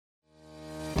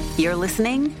You're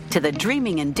listening to the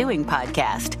Dreaming and Doing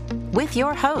podcast with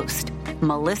your host,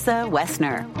 Melissa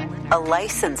Wessner, a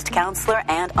licensed counselor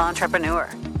and entrepreneur.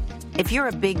 If you're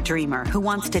a big dreamer who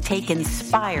wants to take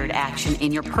inspired action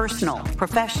in your personal,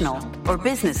 professional, or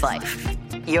business life,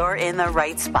 you're in the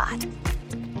right spot.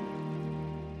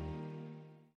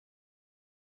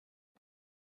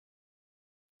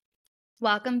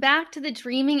 Welcome back to the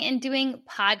Dreaming and Doing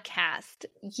podcast.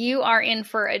 You are in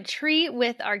for a treat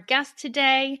with our guest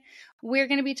today. We're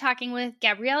going to be talking with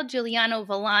Gabrielle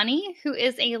Juliano-Villani, who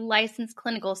is a licensed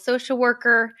clinical social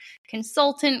worker,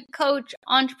 consultant, coach,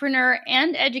 entrepreneur,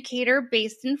 and educator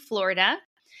based in Florida.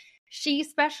 She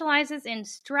specializes in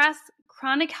stress,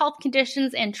 chronic health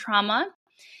conditions, and trauma.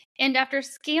 And after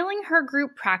scaling her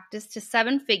group practice to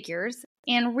 7 figures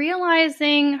and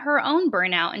realizing her own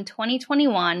burnout in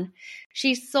 2021,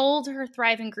 she sold her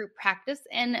thriving group practice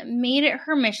and made it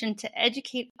her mission to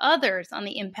educate others on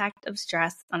the impact of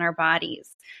stress on our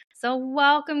bodies. So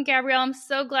welcome, Gabrielle. I'm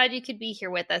so glad you could be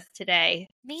here with us today.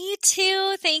 Me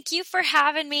too. Thank you for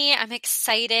having me. I'm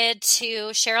excited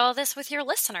to share all this with your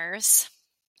listeners.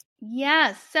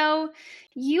 Yes. So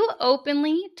you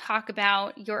openly talk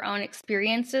about your own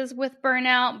experiences with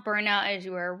burnout as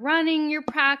you were running your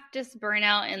practice,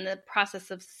 burnout in the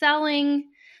process of selling.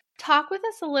 Talk with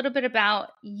us a little bit about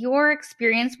your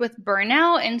experience with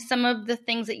burnout and some of the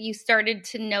things that you started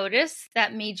to notice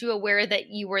that made you aware that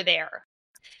you were there.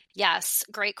 Yes,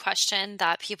 great question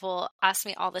that people ask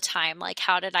me all the time, like,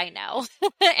 how did I know?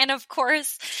 And of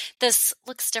course, this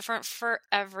looks different for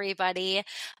everybody.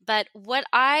 But what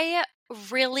I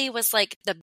really was like,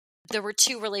 there were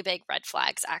 2 really big red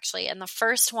flags, actually. And the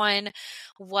first one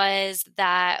was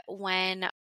that when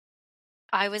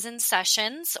I was in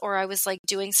sessions or I was like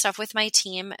doing stuff with my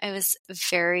team, I was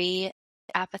very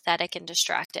apathetic and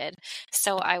distracted.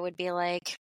 So I would be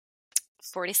like,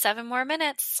 47 more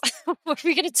minutes. What are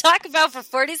we going to talk about for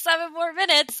 47 more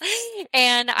minutes?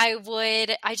 And I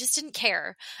just didn't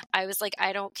care. I was like,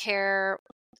 I don't care.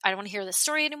 I don't want to hear this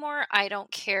story anymore. I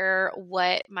don't care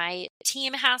what my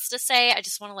team has to say. I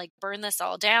just want to like burn this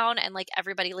all down and like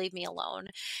everybody leave me alone.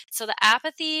 So the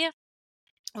apathy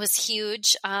was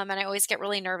huge. And I always get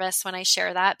really nervous when I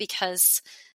share that because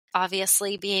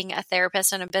obviously being a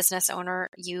therapist and a business owner,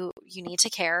 you need to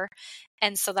care.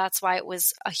 And so that's why it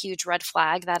was a huge red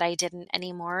flag that I didn't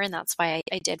anymore. And that's why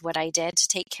I did what I did to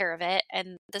take care of it.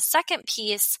 And the second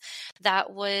piece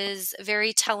that was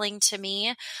very telling to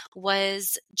me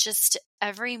was just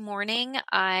every morning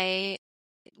I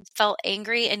felt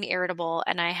angry and irritable,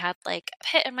 and I had like a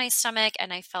pit in my stomach,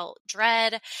 and I felt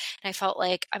dread, and I felt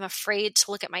like I'm afraid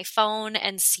to look at my phone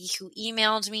and see who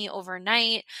emailed me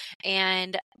overnight,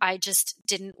 and I just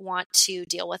didn't want to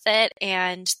deal with it.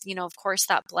 And of course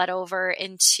that bled over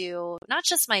into not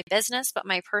just my business but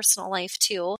my personal life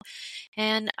too.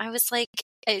 And I was like,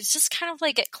 it's just kind of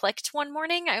like it clicked one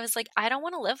morning. I was like, I don't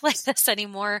want to live like this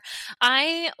anymore.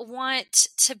 I want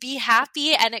to be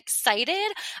happy and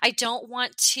excited. I don't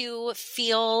want to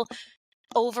feel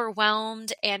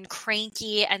overwhelmed and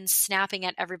cranky and snapping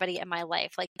at everybody in my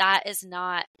life. Like that is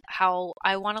not how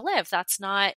I want to live. That's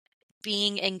not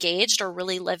being engaged or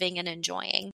really living and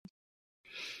enjoying.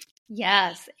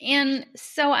 Yes. And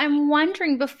so I'm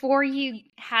wondering, before you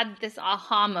had this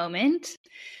aha moment,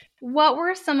 what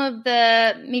were some of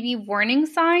the maybe warning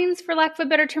signs, for lack of a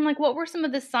better term? Like, what were some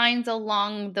of the signs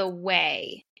along the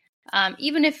way?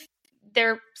 Even if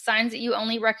they're signs that you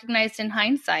only recognized in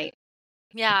hindsight.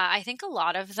 Yeah, I think a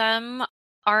lot of them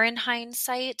are in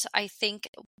hindsight. I think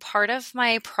part of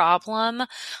my problem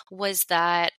was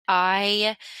that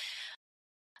I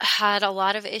had a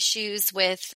lot of issues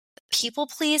with people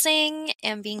pleasing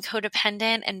and being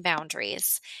codependent and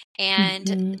boundaries.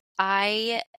 And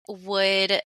I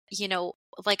would,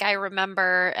 like I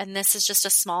remember, and this is just a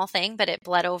small thing, but it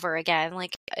bled over again,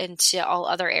 like into all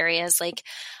other areas. Like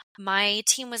my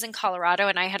team was in Colorado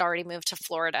and I had already moved to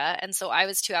Florida. And so I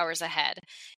was 2 hours ahead.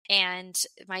 And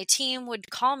my team would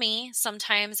call me.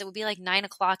 Sometimes it would be like 9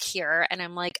 o'clock here. And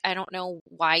I'm like, I don't know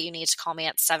why you need to call me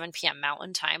at 7 p.m.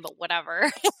 Mountain Time, but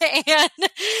whatever. And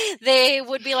they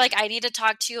would be like, I need to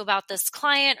talk to you about this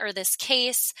client or this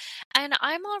case. And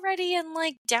I'm already in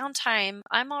like downtime.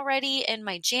 I'm already in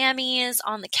my jammies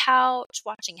on the couch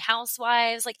watching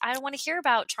Housewives. Like, I don't want to hear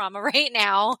about trauma right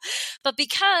now. But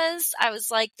because I was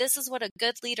like, this is what a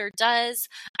good leader does,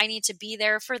 I need to be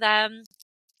there for them,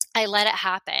 I let it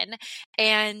happen.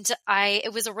 And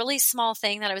it was a really small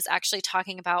thing that I was actually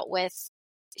talking about with,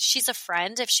 she's a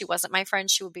friend. If she wasn't my friend,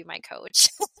 she would be my coach.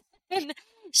 And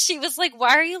she was like,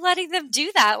 why are you letting them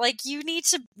do that? Like, you need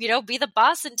to, be the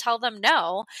boss and tell them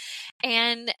no.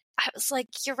 And I was like,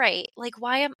 you're right. Like,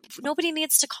 nobody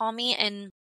needs to call me in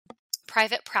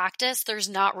private practice. There's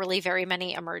not really very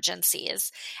many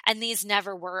emergencies, and these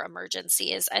never were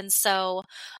emergencies. And so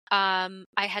I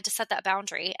had to set that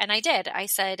boundary, and I did. I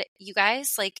said, you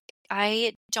guys, like,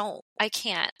 I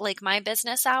can't, like, my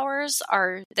business hours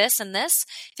are this and this.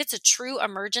 If it's a true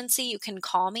emergency, you can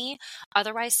call me.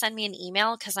 Otherwise, send me an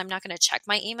email, because I'm not going to check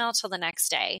my email till the next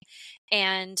day.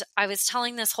 And I was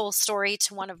telling this whole story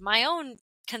to one of my own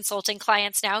consulting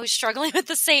clients now who's struggling with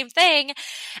the same thing.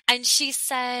 And she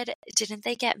said, didn't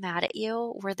they get mad at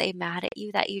you? Were they mad at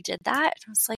you that you did that? And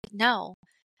I was like, no,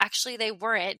 actually they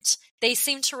weren't. They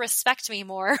seemed to respect me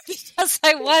more because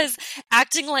I was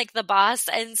acting like the boss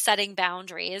and setting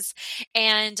boundaries.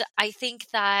 And I think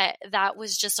that that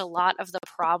was just a lot of the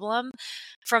problem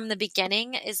from the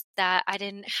beginning, is that I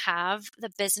didn't have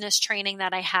the business training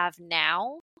that I have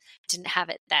now. Didn't have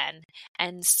it then.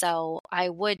 And so I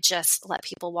would just let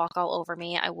people walk all over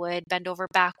me. I would bend over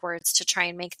backwards to try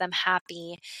and make them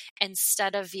happy,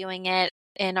 instead of viewing it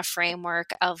in a framework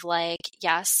of like,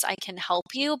 yes, I can help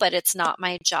you, but it's not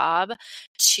my job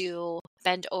to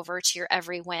bend over to your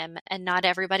every whim. And not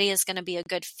everybody is going to be a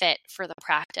good fit for the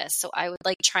practice. So I would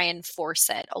like try and force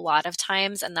it a lot of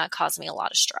times, and that caused me a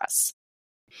lot of stress.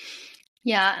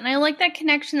 Yeah. And I like that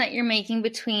connection that you're making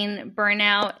between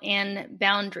burnout and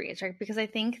boundaries, right? Because I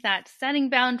think that setting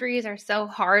boundaries are so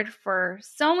hard for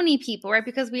so many people, right?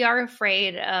 Because we are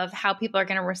afraid of how people are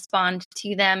going to respond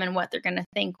to them and what they're going to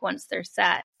think once they're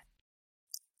set.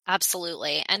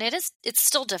 Absolutely. And it's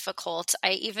still difficult.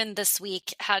 I even this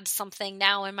week had something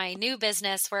now in my new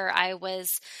business where I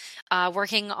was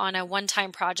working on a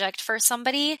one-time project for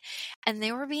somebody, and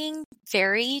they were being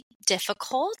very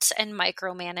difficult and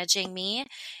micromanaging me.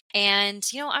 And,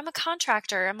 I'm a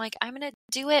contractor. I'm like, I'm going to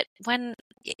do it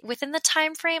within the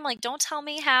time frame. Like, don't tell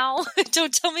me how,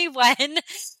 don't tell me when.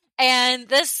 And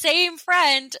this same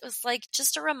friend was like,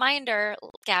 just a reminder,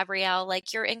 Gabrielle,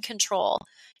 like, you're in control.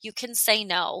 You can say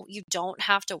no. You don't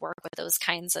have to work with those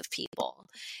kinds of people.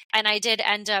 And I did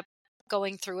end up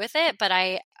going through with it, but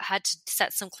I had to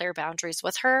set some clear boundaries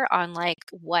with her on like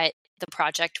what the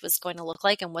project was going to look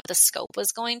like and what the scope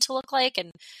was going to look like. And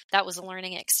that was a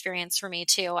learning experience for me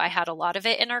too. I had a lot of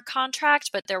it in our contract,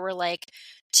 but there were like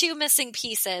 2 missing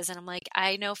pieces. And I'm like,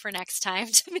 I know for next time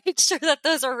to make sure that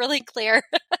those are really clear.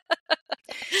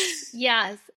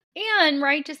 Yes. And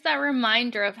right, just that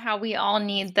reminder of how we all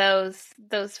need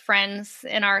those friends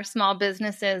in our small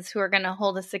businesses who are going to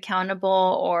hold us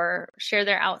accountable or share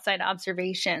their outside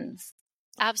observations.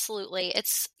 Absolutely.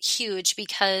 It's huge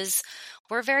because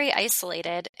we're very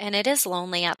isolated, and it is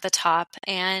lonely at the top.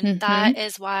 And that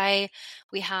is why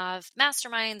we have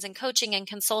masterminds and coaching and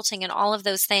consulting and all of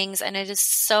those things. And it is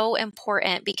so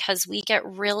important, because we get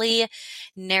really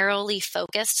narrowly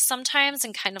focused sometimes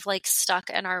and kind of like stuck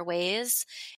in our ways.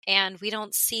 And we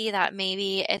don't see that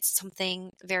maybe it's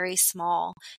something very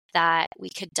small that we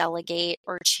could delegate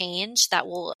or change that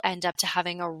will end up to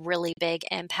having a really big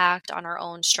impact on our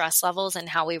own stress levels and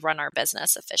how we run our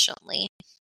business efficiently.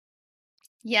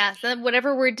 Yes, that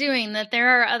whatever we're doing, that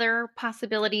there are other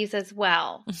possibilities as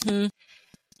well. Mm-hmm.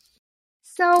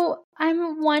 So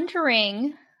I'm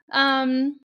wondering,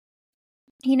 when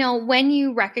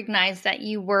you recognized that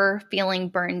you were feeling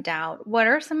burned out, what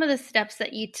are some of the steps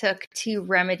that you took to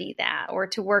remedy that or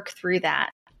to work through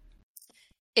that?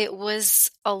 It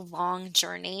was a long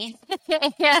journey.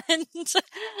 And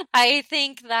I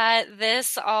think that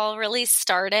this all really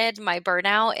started my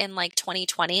burnout in like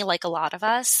 2020, like a lot of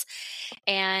us.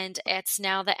 And it's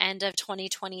now the end of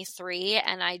 2023.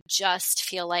 And I just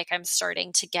feel like I'm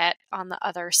starting to get on the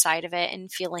other side of it and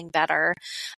feeling better.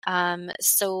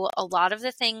 So a lot of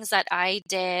the things that I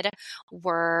did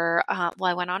were, I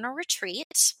went on a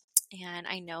retreat. And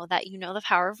I know that you know the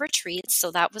power of retreats,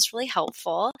 so that was really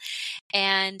helpful.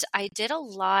 And I did a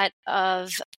lot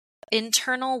of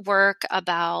internal work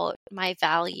about my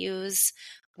values,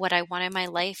 what I wanted my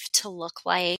life to look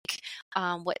like,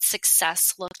 what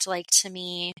success looked like to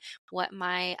me, what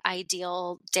my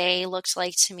ideal day looked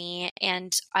like to me.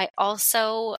 And I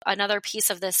also, another piece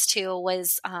of this too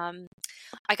was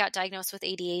I got diagnosed with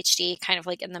ADHD kind of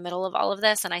like in the middle of all of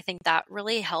this. And I think that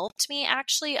really helped me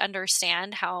actually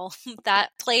understand how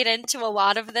that played into a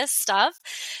lot of this stuff,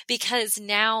 because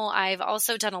now I've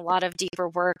also done a lot of deeper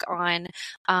work on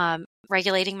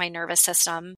regulating my nervous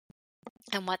system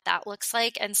and what that looks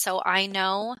like. And so I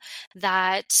know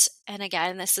that and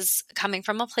again, this is coming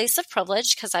from a place of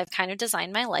privilege because I've kind of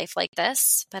designed my life like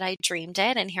this, but I dreamed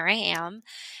it and here I am.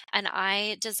 And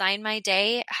I design my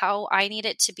day how I need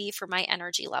it to be for my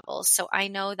energy levels. So I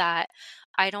know that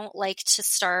I don't like to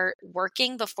start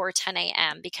working before 10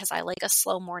 a.m. because I like a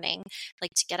slow morning,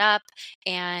 like to get up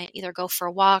and either go for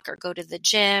a walk or go to the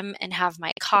gym and have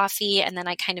my coffee. And then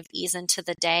I kind of ease into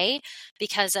the day,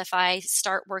 because if I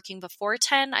start working before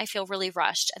 10, I feel really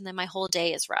rushed and then my whole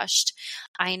day is rushed.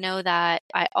 I know that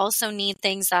I also need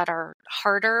things that are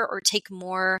harder or take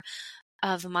more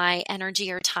of my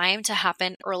energy or time to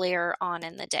happen earlier on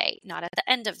in the day, not at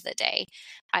the end of the day.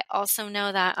 I also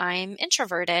know that I'm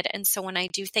introverted. And so when I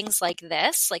do things like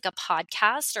this, like a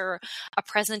podcast or a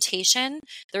presentation,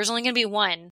 there's only going to be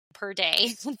one per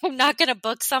day. I'm not going to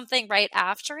book something right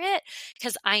after it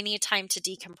because I need time to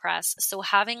decompress. So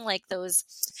having like those,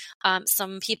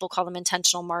 some people call them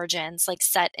intentional margins, like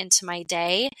set into my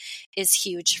day is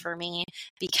huge for me,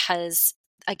 because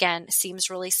again, seems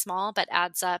really small, but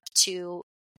adds up to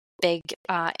big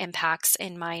impacts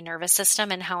in my nervous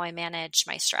system and how I manage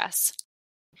my stress.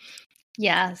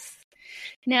 Yes.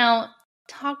 Now,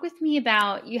 talk with me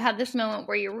about, you have this moment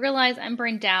where you realize I'm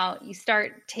burned out. You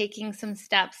start taking some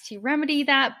steps to remedy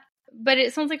that. But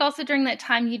it sounds like also during that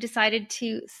time you decided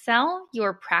to sell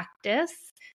your practice.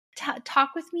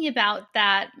 Talk with me about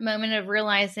that moment of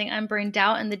realizing I'm burned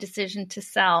out and the decision to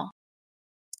sell.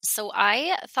 So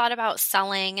I thought about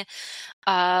selling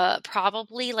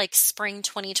probably like spring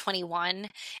 2021,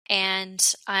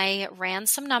 and I ran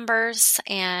some numbers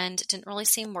and it didn't really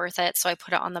seem worth it. So I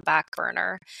put it on the back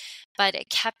burner, but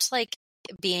it kept like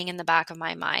being in the back of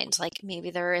my mind, like maybe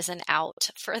there is an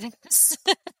out for this.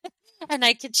 And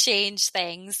I could change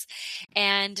things.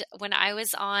 And when I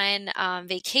was on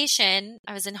vacation,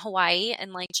 I was in Hawaii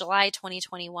in like July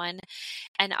 2021,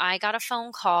 and I got a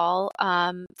phone call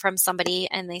from somebody,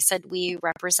 and they said, we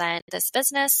represent this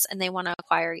business and they want to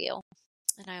acquire you.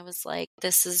 And I was like,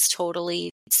 this is totally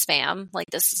spam.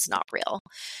 Like, this is not real.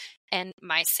 And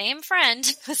my same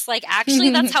friend was like,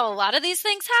 actually, that's how a lot of these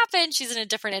things happen. She's in a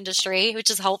different industry, which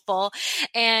is helpful.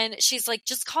 And she's like,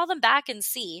 just call them back and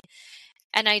see.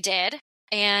 And I did.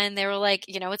 And they were like,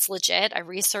 it's legit. I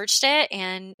researched it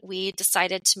and we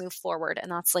decided to move forward.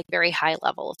 And that's like very high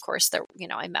level. Of course, there,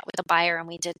 I met with the buyer and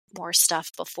we did more stuff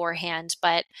beforehand.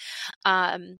 But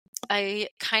I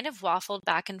kind of waffled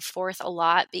back and forth a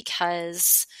lot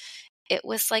because it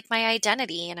was like my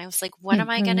identity. And I was like, what am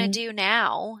I going to do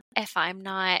now if I'm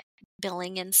not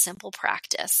billing in simple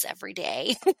practice every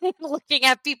day, looking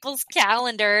at people's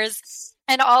calendars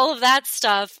and all of that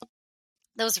stuff?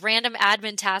 Those random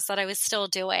admin tasks that I was still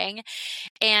doing.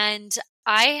 And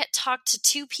I talked to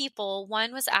two people.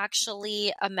 One was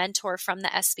actually a mentor from the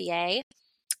SBA.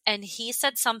 And he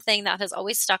said something that has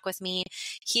always stuck with me.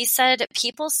 He said,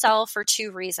 people sell for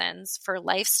two reasons, for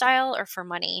lifestyle or for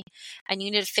money. And you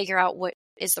need to figure out what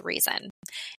is the reason.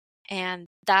 And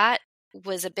that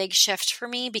was a big shift for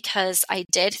me because I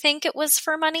did think it was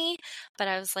for money, but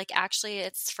I was like, actually,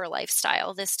 it's for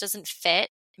lifestyle. This doesn't fit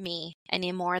me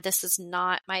anymore. This is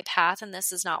not my path and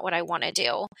this is not what I want to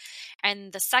do.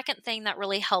 And the second thing that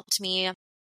really helped me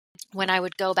when I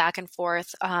would go back and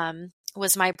forth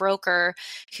was my broker,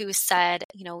 who said,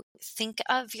 think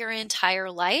of your entire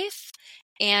life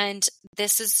and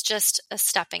this is just a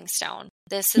stepping stone.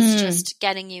 This is just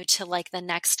getting you to like the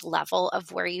next level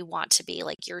of where you want to be.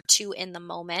 Like, you're too in the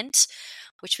moment,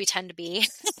 which we tend to be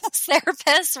as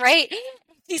therapists, right?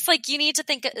 He's like, you need to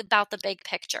think about the big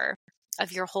picture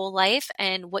of your whole life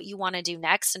and what you want to do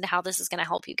next and how this is going to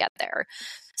help you get there.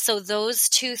 So those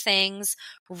two things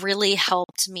really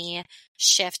helped me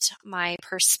shift my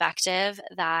perspective,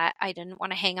 that I didn't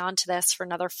want to hang on to this for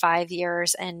another 5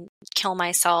 years and kill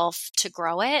myself to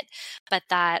grow it, but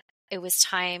that it was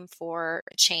time for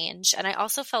change. And I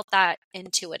also felt that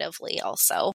intuitively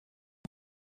also.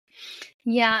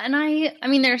 Yeah. And I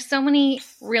mean, there's so many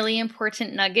really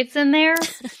important nuggets in there.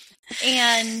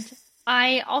 And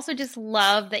I also just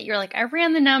love that you're like, I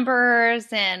ran the numbers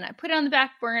and I put it on the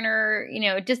back burner.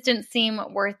 It just didn't seem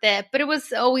worth it, but it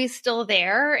was always still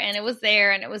there, and it was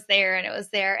there and it was there and it was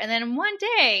there. And then one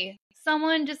day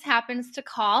someone just happens to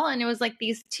call, and it was like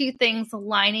these two things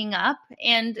lining up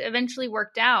and eventually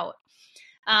worked out.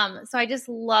 So I just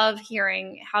love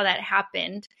hearing how that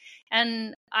happened.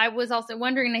 And I was also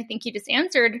wondering, and I think you just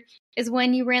answered, is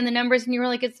when you ran the numbers and you were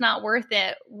like, it's not worth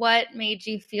it. What made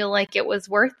you feel like it was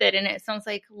worth it? And it sounds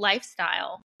like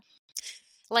lifestyle.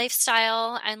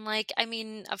 lifestyle. And like, I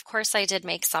mean, of course I did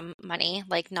make some money,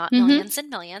 like not Mm-hmm. millions and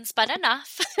millions, but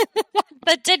enough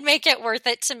that did make it worth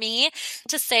it to me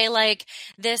to say like,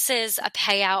 this is a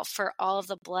payout for all of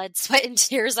the blood, sweat, and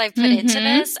tears I've put into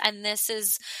Mm-hmm. this. And this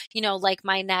is, you know, like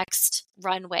my next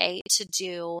runway to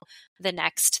do the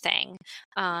next thing.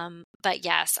 But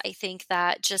yes, I think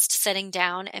that just sitting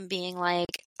down and being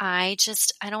like, I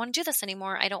don't want to do this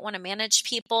anymore. I don't want to manage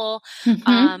people.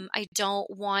 Mm-hmm. I don't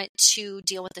want to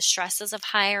deal with the stresses of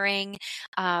hiring.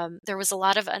 There was a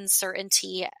lot of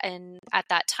uncertainty and at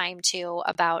that time too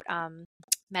about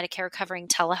Medicare covering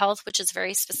telehealth, which is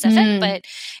very specific, but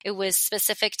it was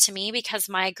specific to me because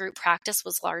my group practice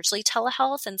was largely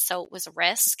telehealth. And so it was a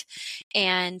risk.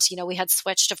 And, you know, we had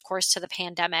switched, of course, to the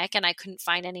pandemic and I couldn't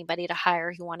find anybody to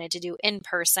hire who wanted to do in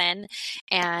person.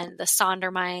 And the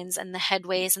Sonderminds and the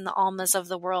Headways and the Almas of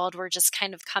the world were just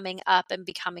kind of coming up and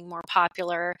becoming more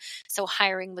popular. So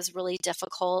hiring was really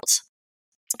difficult.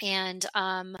 And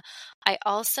I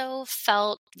also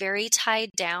felt very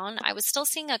tied down. I was still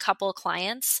seeing a couple of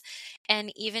clients,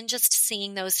 and even just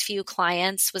seeing those few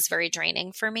clients was very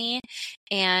draining for me.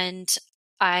 And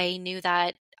I knew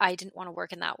that I didn't want to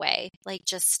work in that way, like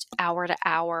just hour to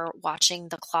hour watching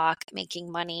the clock, making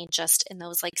money just in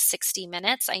those like 60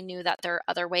 minutes. I knew that there are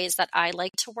other ways that I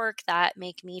like to work that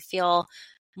make me feel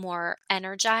more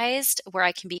energized, where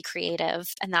I can be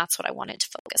creative. And that's what I wanted to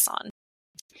focus on.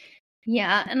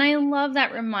 Yeah. And I love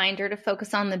that reminder to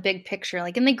focus on the big picture,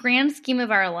 like in the grand scheme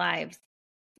of our lives,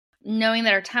 knowing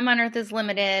that our time on earth is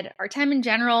limited, our time in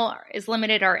general is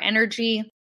limited, our energy.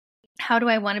 How do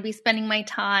I want to be spending my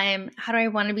time? How do I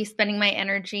want to be spending my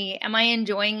energy? Am I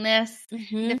enjoying this?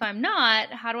 And if I'm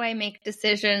not, how do I make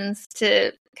decisions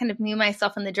to kind of move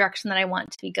myself in the direction that I want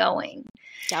to be going?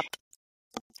 Yep.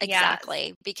 Exactly.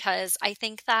 Yes. Because I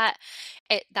think that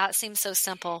that seems so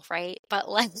simple, right? But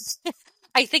like,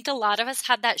 I think a lot of us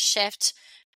had that shift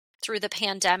through the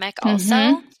pandemic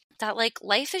also, that like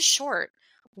life is short.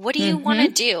 What do you want to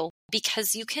do?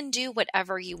 Because you can do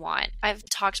whatever you want. I've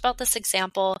talked about this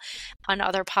example on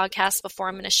other podcasts before.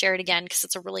 I'm going to share it again because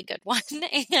it's a really good one.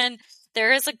 And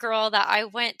there is a girl that I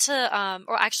went to,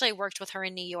 or actually I worked with her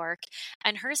in New York,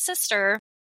 and her sister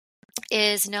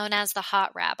is known as the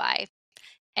hot rabbi.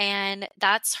 And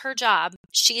that's her job.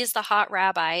 She is the hot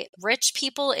rabbi. Rich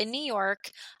people in New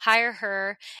York hire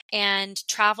her and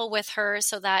travel with her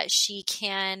so that she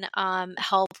can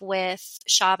help with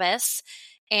Shabbos.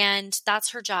 And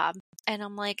that's her job. And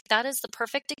I'm like, that is the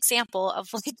perfect example of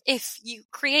like, if you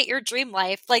create your dream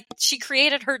life, like she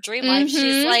created her dream life.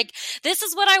 She's like, this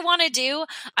is what I want to do.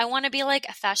 I want to be like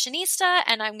a fashionista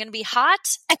and I'm going to be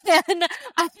hot and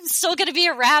I'm still going to be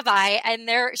a rabbi. And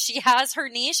there she has her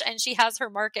niche and she has her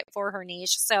market for her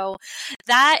niche. So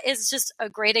that is just a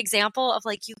great example of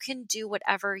like, you can do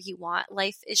whatever you want.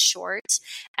 Life is short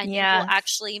and you will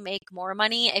actually make more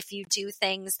money if you do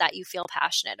things that you feel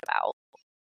passionate about.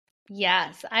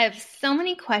 Yes, I have so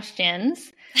many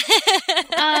questions.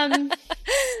 I'm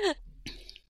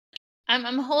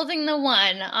holding the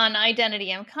one on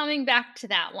identity. I'm coming back to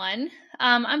that one.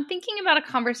 I'm thinking about a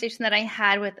conversation that I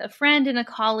had with a friend and a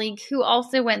colleague who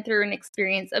also went through an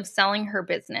experience of selling her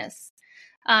business.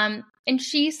 And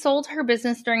she sold her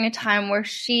business during a time where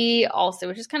she also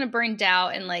was just kind of burned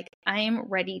out and like, I am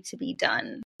ready to be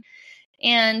done.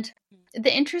 And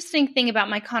the interesting thing about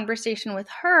my conversation with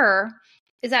her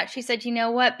is that she said, you know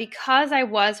what, because I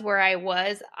was where I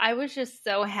was just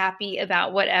so happy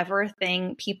about whatever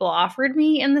thing people offered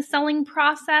me in the selling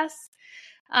process.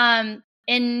 And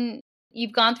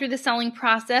you've gone through the selling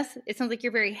process. It sounds like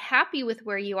you're very happy with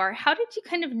where you are. How did you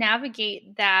kind of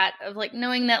navigate that of like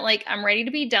knowing that like I'm ready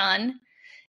to be done?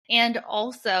 And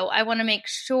also I want to make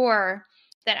sure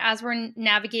that as we're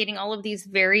navigating all of these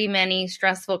very many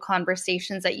stressful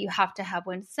conversations that you have to have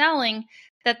when selling,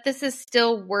 that this is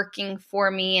still working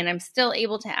for me and I'm still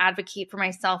able to advocate for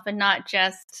myself and not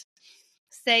just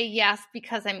say yes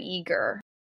because I'm eager.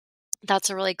 That's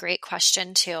a really great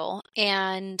question too.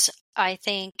 And I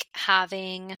think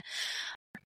having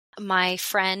my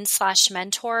friend /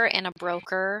 mentor and a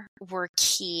broker were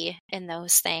key in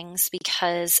those things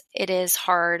because it is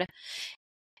hard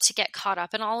to get caught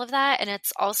up in all of that. And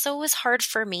it's also was hard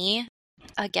for me,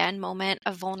 again, moment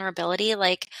of vulnerability.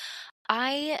 Like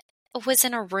I was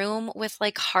in a room with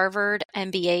like Harvard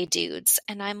MBA dudes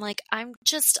and I'm like, I'm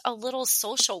just a little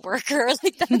social worker.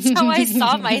 Like that's how I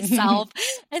saw myself.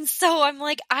 And so I'm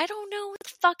like, I don't know what the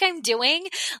fuck I'm doing.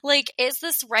 Like, is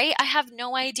this right? I have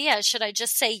no idea. Should I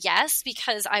just say yes?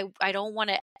 Because I don't want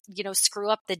to, screw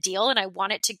up the deal and I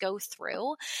want it to go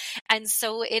through. And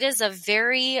so it is a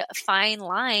very fine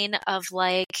line of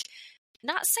like,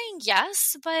 not saying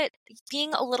yes, but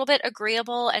being a little bit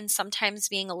agreeable and sometimes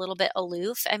being a little bit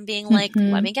aloof and being like,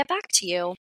 let me get back to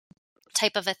you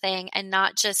type of a thing, and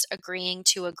not just agreeing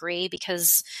to agree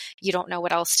because you don't know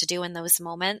what else to do in those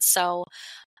moments. So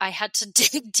I had to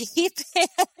dig deep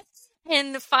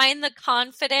and find the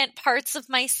confident parts of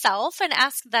myself and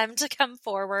ask them to come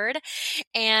forward.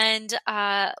 And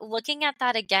looking at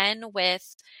that again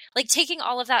with like taking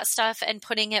all of that stuff and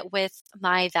putting it with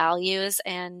my values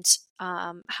and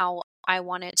how I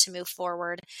want it to move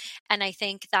forward. And I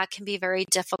think that can be very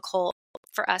difficult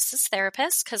for us as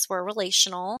therapists because we're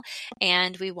relational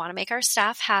and we want to make our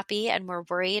staff happy, and we're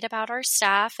worried about our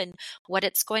staff and what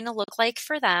it's going to look like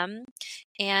for them.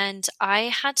 And I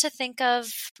had to think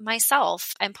of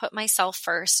myself and put myself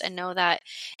first and know that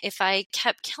if I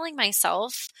kept killing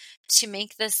myself to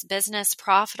make this business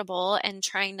profitable and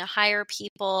trying to hire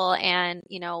people and,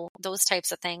 you know, those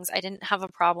types of things, I didn't have a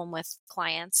problem with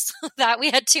clients that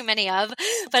we had too many of,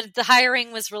 but the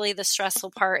hiring was really the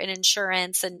stressful part, and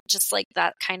insurance and just like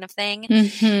that kind of thing.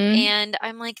 And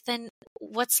I'm like, then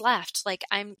what's left? Like,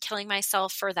 I'm killing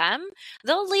myself for them.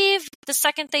 They'll leave the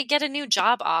second they get a new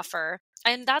job offer.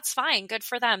 And that's fine. Good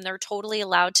for them. They're totally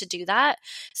allowed to do that.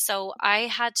 So I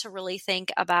had to really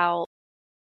think about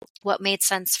what made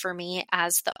sense for me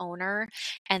as the owner,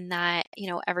 and that, you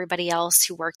know, everybody else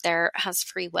who worked there has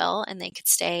free will and they could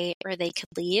stay or they could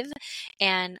leave.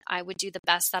 And I would do the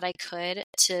best that I could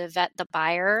to vet the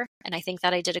buyer. And I think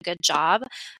that I did a good job.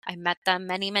 I met them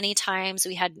many, many times.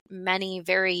 We had many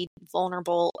very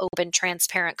vulnerable, open,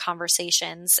 transparent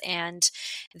conversations, and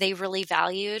they really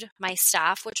valued my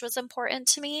staff, which was important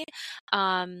to me.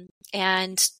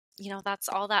 And you know, that's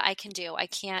all that I can do. I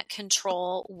can't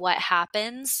control what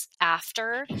happens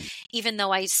after, even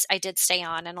though I did stay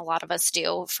on, and a lot of us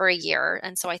do, for a year.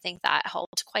 And so I think that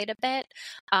helped quite a bit.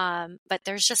 But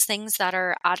there's just things that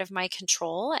are out of my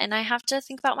control, and I have to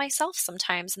think about myself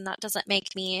sometimes. And that doesn't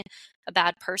make me a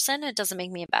bad person. It doesn't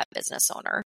make me a bad business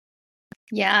owner.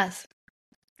 Yes.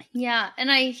 Yeah.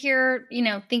 And I hear, you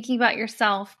know, thinking about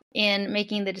yourself in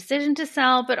making the decision to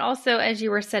sell, but also as you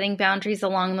were setting boundaries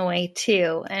along the way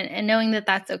too, and knowing that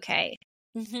that's okay.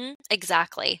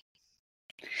 Exactly.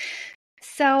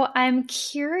 So I'm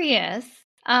curious,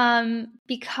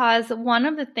 because one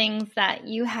of the things that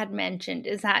you had mentioned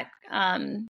is that,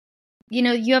 you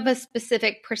know, you have a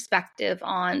specific perspective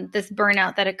on this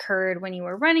burnout that occurred when you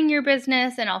were running your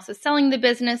business and also selling the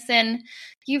business. And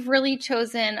you've really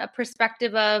chosen a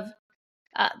perspective of,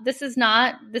 this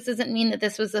doesn't mean that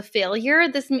this was a failure.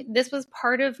 This was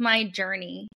part of my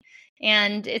journey.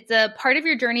 And it's a part of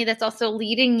your journey that's also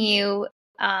leading you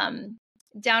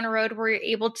down a road where you're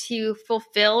able to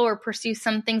fulfill or pursue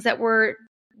some things that were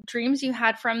dreams you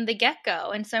had from the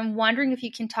get-go. And so I'm wondering if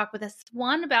you can talk with us,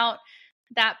 one, about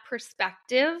that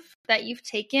perspective that you've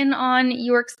taken on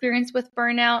your experience with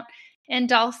burnout, and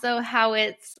also how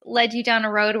it's led you down a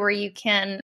road where you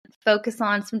can focus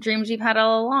on some dreams you've had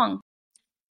all along.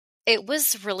 It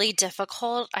was really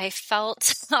difficult. I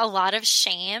felt a lot of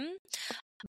shame,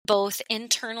 both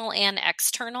internal and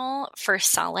external, for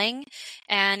selling.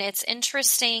 And it's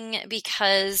interesting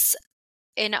because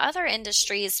in other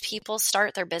industries, people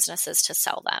start their businesses to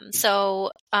sell them.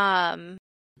 So,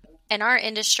 in our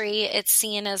industry, it's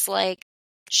seen as like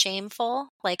shameful,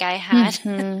 like I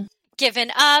had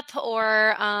given up,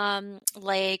 or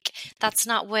like that's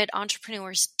not what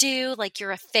entrepreneurs do, like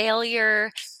you're a failure.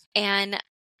 And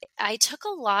I took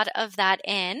a lot of that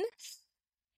in,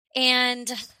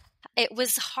 and it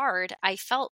was hard. I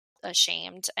felt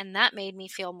ashamed, and that made me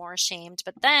feel more ashamed.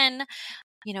 But then,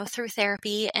 you know, through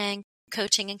therapy and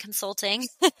coaching and consulting,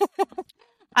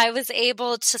 I was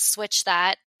able to switch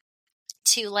that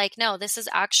to like, no, this is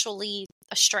actually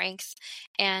a strength.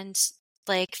 And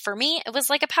like, for me, it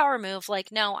was like a power move.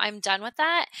 Like, no, I'm done with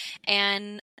that,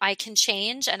 and I can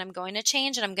change, and I'm going to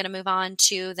change, and I'm going to move on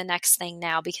to the next thing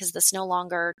now because this no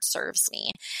longer serves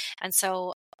me. And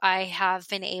so I have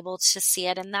been able to see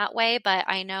it in that way. But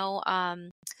I know,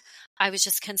 I was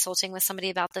just consulting with somebody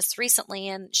about this recently,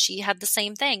 and she had the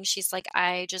same thing. She's like,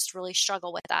 I just really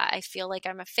struggle with that. I feel like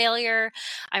I'm a failure.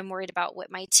 I'm worried about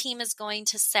what my team is going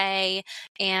to say.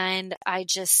 And I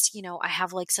just, you know, I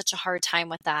have like such a hard time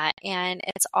with that. And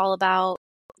it's all about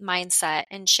mindset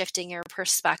and shifting your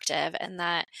perspective, and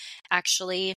that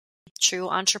actually true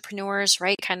entrepreneurs,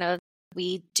 right? Kind of,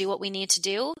 we do what we need to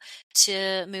do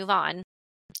to move on.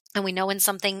 And we know when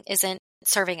something isn't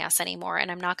serving us anymore,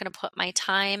 and I'm not going to put my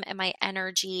time and my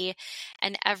energy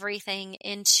and everything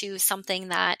into something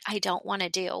that I don't want to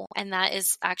do. And that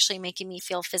is actually making me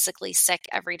feel physically sick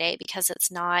every day because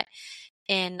it's not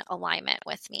in alignment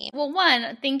with me. Well,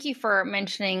 one, thank you for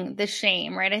mentioning the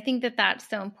shame, right? I think that that's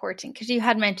so important because you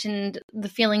had mentioned the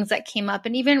feelings that came up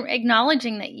and even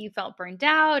acknowledging that you felt burned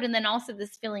out, and then also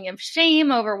this feeling of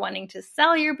shame over wanting to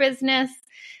sell your business.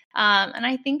 And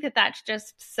I think that that's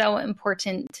just so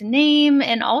important to name,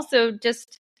 and also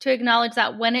just to acknowledge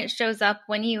that when it shows up,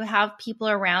 when you have people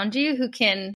around you who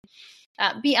can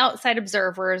be outside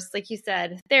observers, like you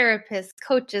said, therapists,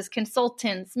 coaches,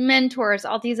 consultants, mentors,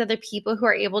 all these other people who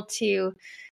are able to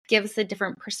give us a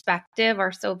different perspective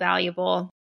are so valuable.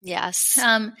 Yes.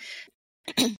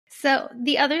 So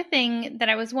the other thing that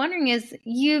I was wondering is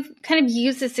you've kind of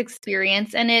used this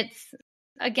experience and it's,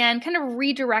 again, kind of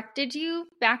redirected you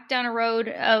back down a road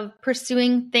of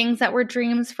pursuing things that were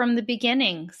dreams from the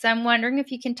beginning. So I'm wondering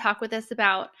if you can talk with us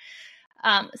about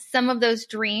some of those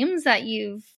dreams that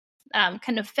you've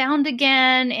kind of found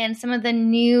again and some of the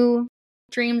new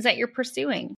dreams that you're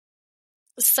pursuing.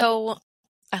 So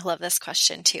I love this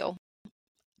question too,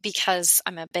 because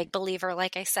I'm a big believer,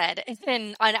 like I said,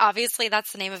 and obviously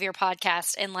that's the name of your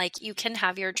podcast. And like, you can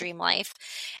have your dream life,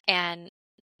 and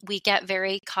we get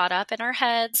very caught up in our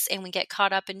heads, and we get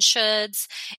caught up in shoulds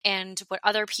and what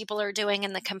other people are doing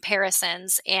and the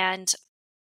comparisons. And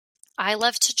I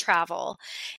love to travel.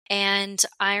 And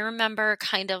I remember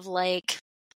kind of like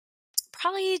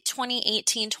probably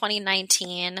 2018,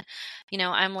 2019,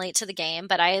 I'm late to the game,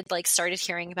 but I had like started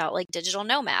hearing about like digital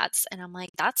nomads, and I'm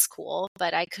like, that's cool,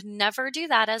 but I could never do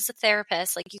that as a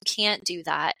therapist. Like, you can't do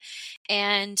that.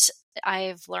 And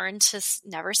I've learned to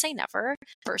never say never,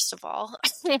 first of all.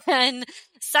 And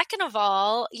second of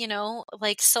all,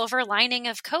 like, silver lining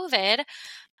of COVID,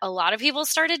 a lot of people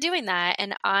started doing that.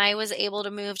 And I was able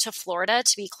to move to Florida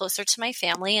to be closer to my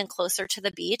family and closer to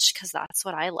the beach, because that's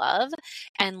what I love,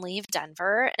 and leave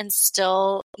Denver and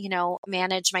still,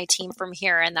 manage my team from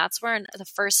here. And that's where the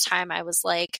first time I was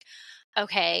like,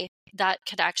 okay, that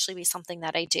could actually be something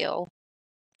that I do.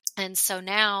 And so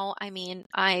now,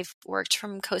 I've worked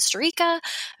from Costa Rica,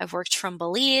 I've worked from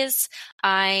Belize,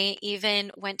 I even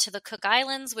went to the Cook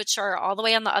Islands, which are all the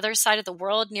way on the other side of the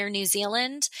world near New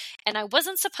Zealand. And I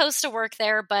wasn't supposed to work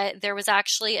there, but there was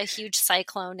actually a huge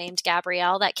cyclone named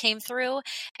Gabrielle that came through,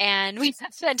 and we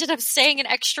ended up staying an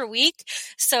extra week.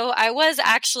 So I was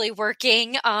actually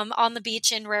working on the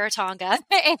beach in Rarotonga,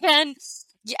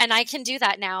 and I can do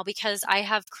that now because I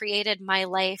have created my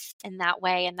life in that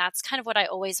way. And that's kind of what I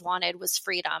always wanted, was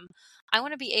freedom. I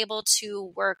want to be able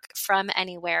to work from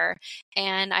anywhere.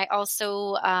 And I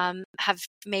also have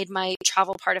made my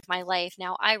travel part of my life.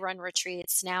 Now I run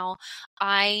retreats. Now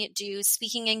I do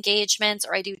speaking engagements,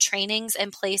 or I do trainings in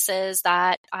places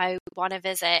that I want to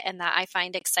visit and that I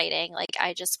find exciting. Like,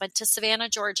 I just went to Savannah,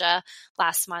 Georgia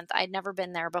last month. I'd never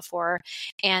been there before.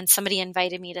 And somebody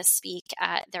invited me to speak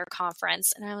at their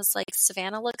conference. And I was like,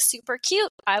 Savannah looks super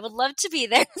cute. I would love to be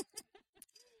there.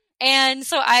 And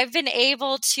so I've been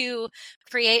able to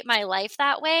create my life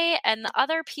that way. And the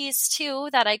other piece too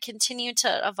that I continue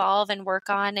to evolve and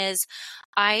work on is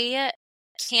I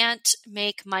can't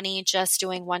make money just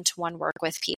doing one-to-one work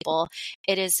with people.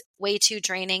 It is way too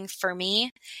draining for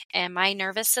me and my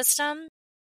nervous system.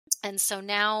 And so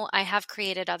now I have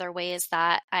created other ways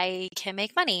that I can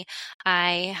make money.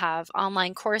 I have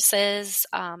online courses.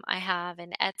 I have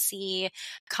an Etsy,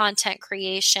 content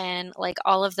creation. Like,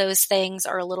 all of those things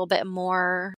are a little bit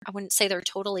more, I wouldn't say they're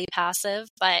totally passive,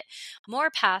 but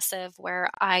more passive, where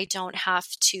I don't have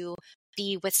to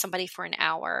be with somebody for an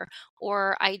hour.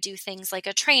 Or I do things like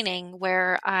a training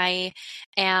where I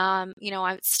am,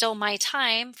 it's still my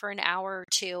time for an hour or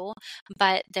two,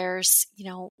 but there's,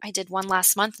 I did one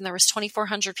last month and there was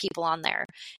 2,400 people on there.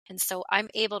 And so I'm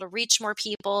able to reach more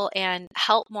people and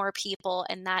help more people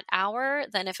in that hour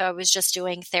than if I was just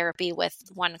doing therapy with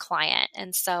one client.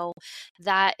 And so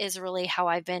that is really how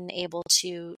I've been able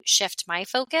to shift my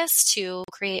focus to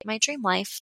create my dream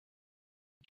life.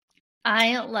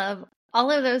 I love all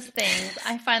of those things.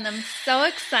 I find them so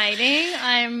exciting.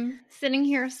 I'm sitting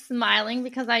here smiling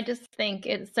because I just think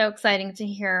it's so exciting to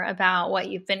hear about what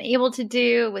you've been able to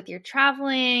do with your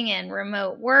traveling and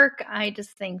remote work. I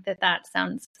just think that that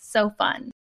sounds so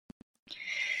fun.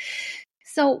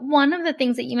 So one of the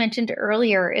things that you mentioned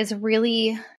earlier is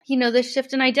really, the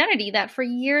shift in identity, that for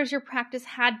years your practice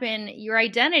had been your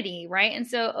identity, right? And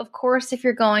so, of course, if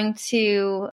you're going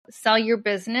to sell your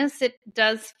business, it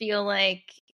does feel like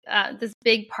this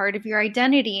big part of your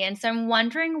identity. And so I'm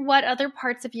wondering, what other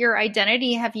parts of your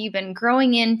identity have you been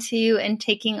growing into and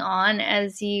taking on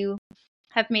as you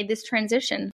have made this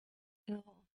transition?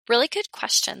 Really good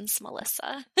questions,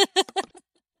 Melissa.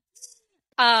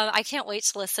 I can't wait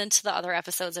to listen to the other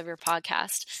episodes of your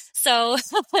podcast. So,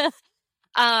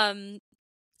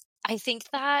 I think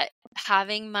that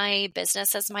having my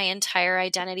business as my entire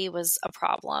identity was a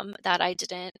problem that I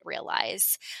didn't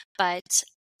realize. But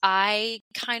I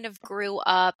kind of grew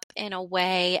up in a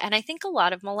way, and I think a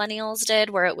lot of millennials did,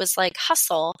 where it was like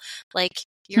hustle, like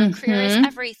your career is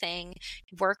everything.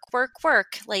 Work, work,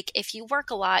 work. Like if you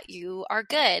work a lot, you are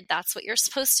good. That's what you're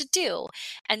supposed to do.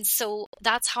 And so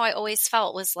that's how I always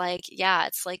felt, was like, yeah,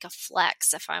 it's like a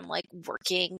flex if I'm like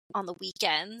working on the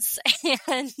weekends.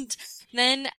 And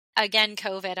then again,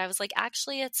 COVID, I was like,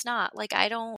 actually, it's not. Like, I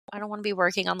don't want to be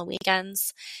working on the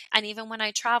weekends. And even when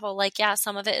I travel, like, yeah,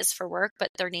 some of it is for work, but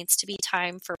there needs to be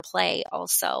time for play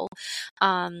also.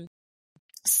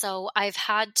 So I've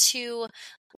had to,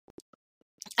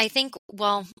 I think,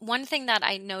 well, one thing that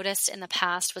I noticed in the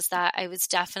past was that I was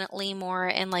definitely more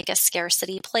in like a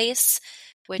scarcity place,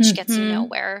 which gets you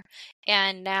nowhere.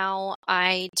 And now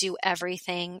I do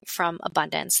everything from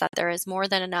abundance, that there is more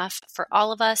than enough for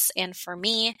all of us and for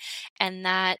me, and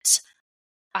that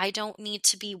I don't need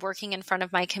to be working in front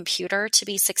of my computer to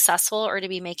be successful or to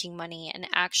be making money. And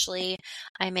actually,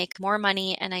 I make more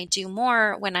money and I do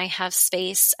more when I have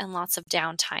space and lots of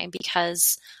downtime,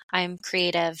 because I'm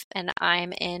creative and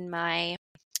I'm in my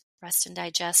rest and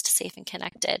digest, safe and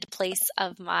connected place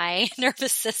of my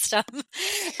nervous system.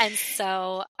 And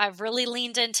so I've really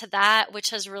leaned into that,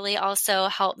 which has really also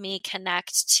helped me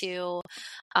connect to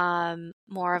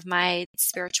more of my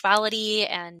spirituality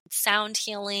and sound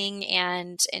healing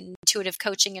and intuitive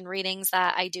coaching and readings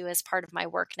that I do as part of my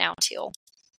work now too.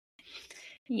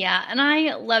 Yeah, and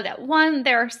I love that. One,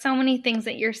 there are so many things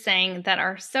that you're saying that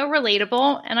are so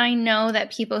relatable, and I know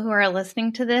that people who are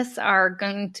listening to this are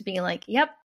going to be like,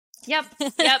 yep,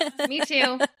 me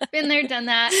too. Been there, done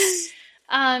that.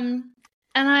 And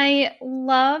I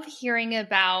love hearing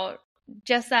about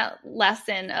just that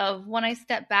lesson of when I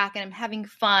step back and I'm having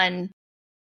fun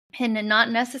and not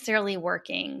necessarily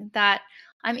working, that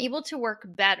I'm able to work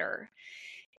better.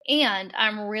 And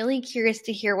I'm really curious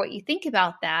to hear what you think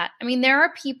about that. I mean, there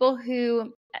are people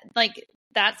who, like,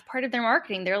 that's part of their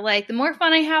marketing. They're like, the more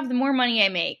fun I have, the more money I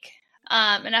make.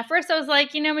 And at first I was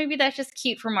like, maybe that's just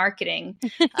cute for marketing.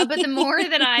 But the more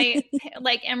that I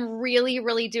like am really,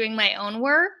 really doing my own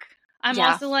work, I'm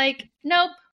also like,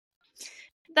 nope,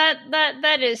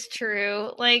 that is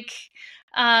true. Like,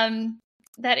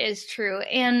 that is true.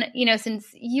 And, since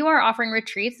you are offering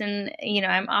retreats and,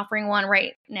 I'm offering one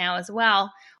right now as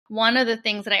well, one of the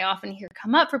things that I often hear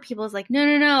come up for people is like,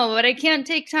 no, but I can't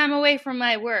take time away from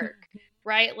my work,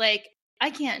 right? Like, I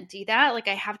can't do that. Like,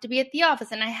 I have to be at the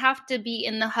office and I have to be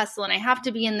in the hustle and I have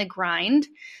to be in the grind.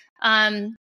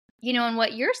 And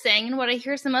what you're saying and what I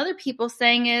hear some other people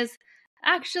saying is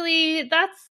actually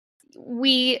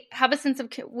we have a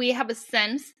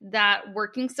sense that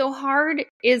working so hard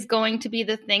is going to be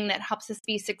the thing that helps us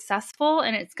be successful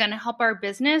and it's going to help our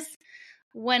business,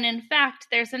 when in fact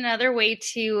there's another way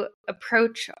to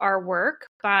approach our work,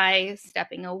 by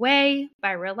stepping away,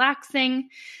 by relaxing,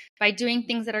 by doing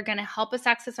things that are going to help us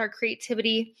access our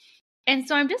creativity. And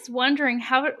so I'm just wondering,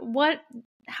 how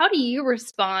do you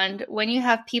respond when you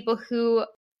have people who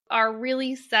are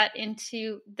really set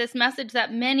into this message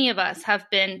that many of us have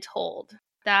been told,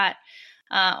 that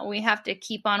we have to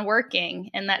keep on working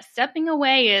and that stepping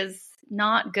away is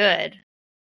not good?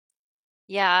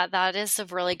 Yeah, that is a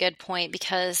really good point,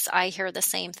 because I hear the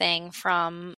same thing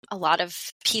from a lot of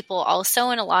people also,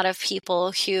 and a lot of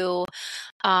people who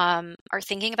are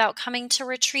thinking about coming to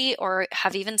retreat or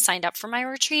have even signed up for my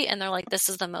retreat. And they're like, this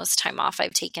is the most time off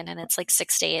I've taken. And it's like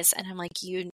 6 days. And I'm like,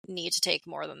 you need to take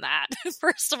more than that,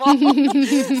 first of all.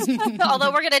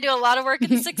 Although we're going to do a lot of work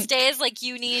in 6 days, like,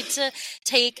 you need to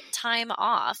take time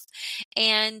off.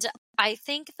 And I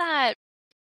think that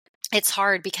it's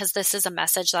hard because this is a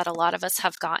message that a lot of us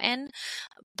have gotten,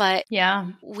 but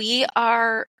we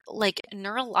are like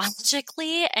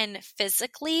neurologically and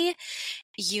physically,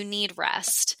 you need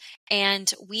rest. And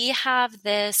we have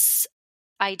this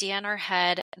idea in our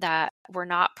head that we're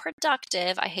not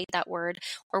productive. I hate that word.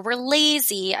 Or we're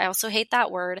lazy. I also hate that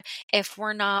word, if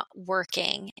we're not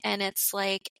working. And it's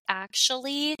like,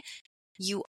 actually,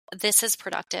 this is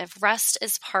productive. Rest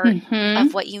is part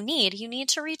of what you need. You need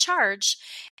to recharge.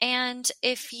 And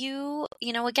if you,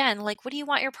 again, like, what do you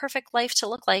want your perfect life to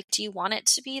look like? Do you want it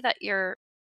to be that you're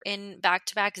in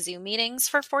back-to-back Zoom meetings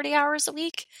for 40 hours a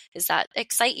week? Does that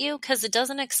excite you? Because it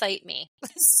doesn't excite me.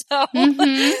 So,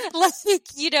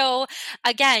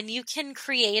 again, you can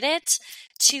create it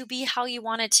to be how you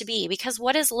want it to be. Because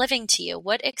what is living to you?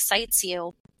 What excites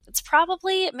you? It's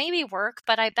probably maybe work,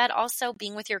 but I bet also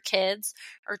being with your kids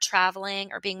or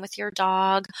traveling or being with your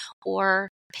dog or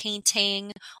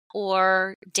painting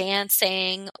or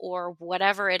dancing or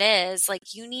whatever it is.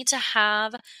 Like, you need to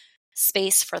have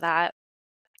space for that.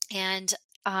 And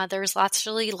there's lots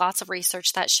of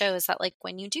research that shows that like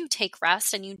when you do take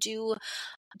rest and you do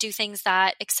things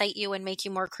that excite you and make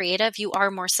you more creative, you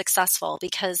are more successful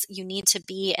because you need to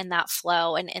be in that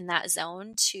flow and in that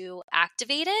zone to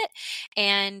activate it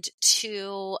and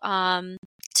to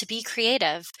be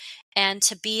creative and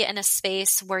to be in a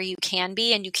space where you can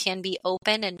be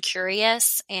open and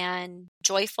curious and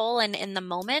joyful and in the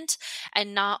moment,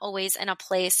 and not always in a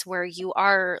place where you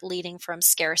are leading from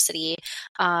scarcity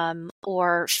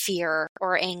or fear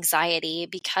or anxiety,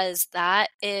 because that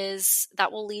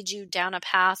will lead you down a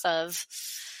path of,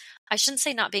 I shouldn't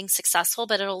say not being successful,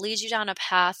 but it'll lead you down a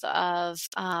path of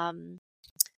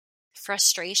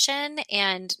frustration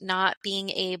and not being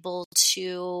able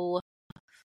to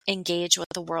engage with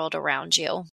the world around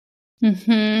you.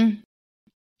 Mm-hmm.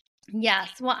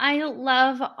 Yes. Well, I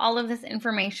love all of this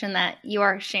information that you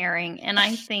are sharing. And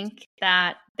I think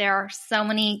that there are so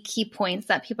many key points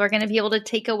that people are going to be able to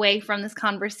take away from this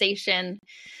conversation.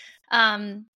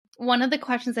 One of the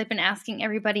questions I've been asking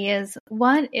everybody is,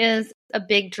 what is a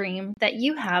big dream that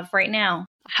you have right now?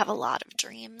 I have a lot of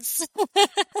dreams.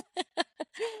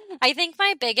 I think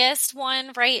my biggest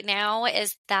one right now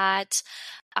is that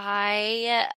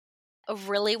I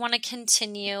really want to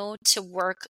continue to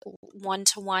work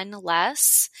one-to-one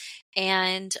less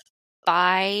and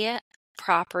buy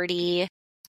property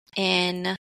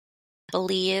in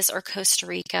Belize or Costa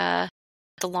Rica.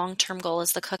 The long-term goal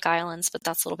is the Cook Islands, but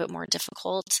that's a little bit more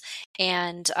difficult,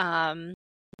 and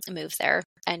move there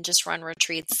and just run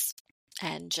retreats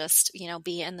and just,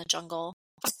 be in the jungle.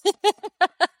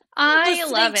 I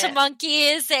love it. To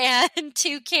monkeys and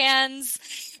toucans,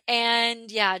 and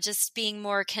just being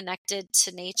more connected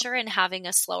to nature and having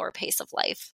a slower pace of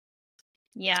life.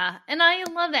 Yeah. And I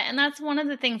love that. And that's one of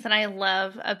the things that I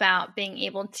love about being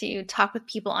able to talk with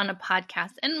people on a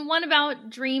podcast. And one about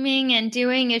dreaming and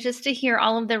doing is just to hear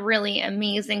all of the really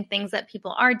amazing things that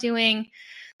people are doing,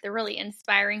 the really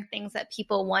inspiring things that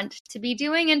people want to be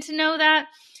doing, and to know that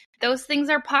those things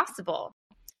are possible.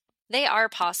 They are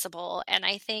possible. And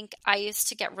I think I used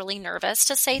to get really nervous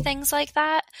to say things like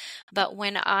that. But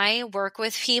when I work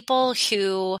with people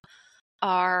who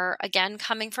are, again,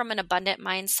 coming from an abundant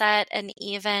mindset, and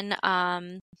even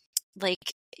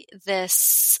like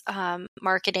this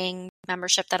marketing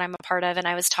membership that I'm a part of, and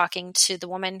I was talking to the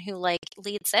woman who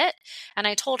leads it, and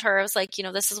I told her, I was like,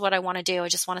 this is what I want to do. I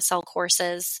just want to sell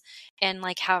courses and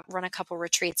run a couple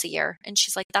retreats a year. And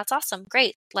she's like, that's awesome.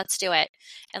 Great. Let's do it.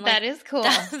 And that is cool.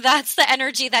 That's the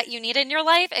energy that you need in your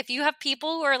life. If you have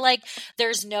people who are like,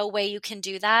 there's no way you can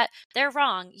do that, they're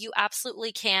wrong. You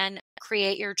absolutely can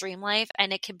create your dream life,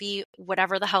 and it could be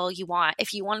whatever the hell you want.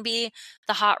 If you want to be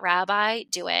the hot rabbi,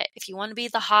 do it. If you want to be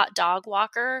the hot dog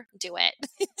walker, do it.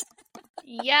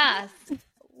 Yes.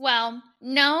 Well,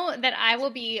 know that I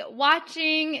will be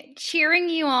watching, cheering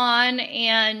you on,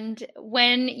 and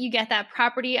when you get that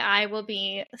property, I will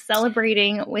be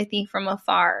celebrating with you from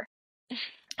afar.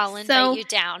 I'll invite you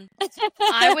down.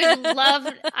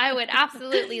 I would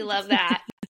absolutely love that.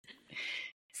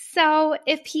 So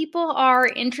if people are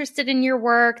interested in your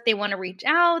work, they want to reach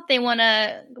out, they want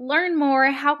to learn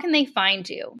more, how can they find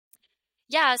you?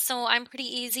 Yeah, so I'm pretty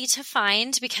easy to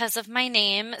find because of my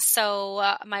name.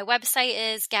 So my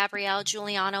website is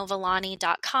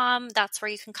GabrielleJuliano-Villani.com. That's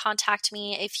where you can contact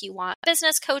me if you want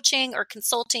business coaching or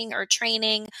consulting or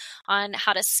training on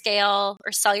how to scale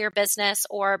or sell your business,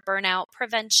 or burnout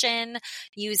prevention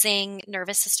using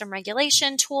nervous system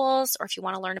regulation tools, or if you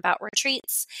want to learn about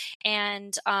retreats.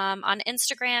 And on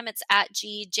Instagram, it's at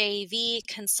GJV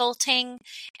Consulting.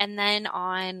 And then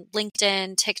on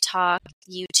LinkedIn, TikTok,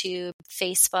 YouTube,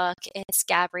 Facebook, it's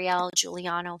Gabrielle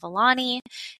Juliano-Villani.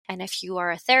 And if you are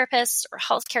a therapist or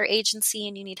healthcare agency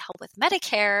and you need help with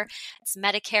Medicare, it's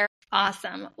Medicare.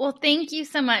 Awesome. Well, thank you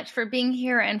so much for being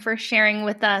here and for sharing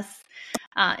with us.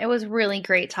 It was really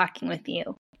great talking with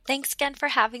you. Thanks again for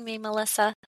having me,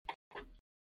 Melissa.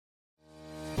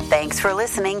 Thanks for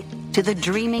listening to the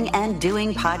Dreaming and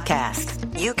Doing podcast.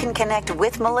 You can connect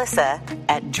with Melissa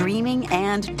at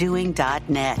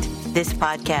dreaminganddoing.net. This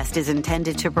podcast is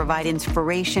intended to provide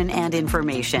inspiration and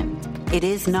information. It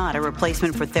is not a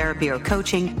replacement for therapy or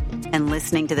coaching, and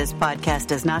listening to this podcast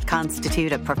does not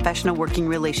constitute a professional working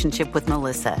relationship with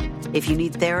Melissa. If you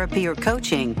need therapy or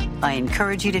coaching, I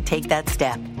encourage you to take that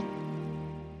step.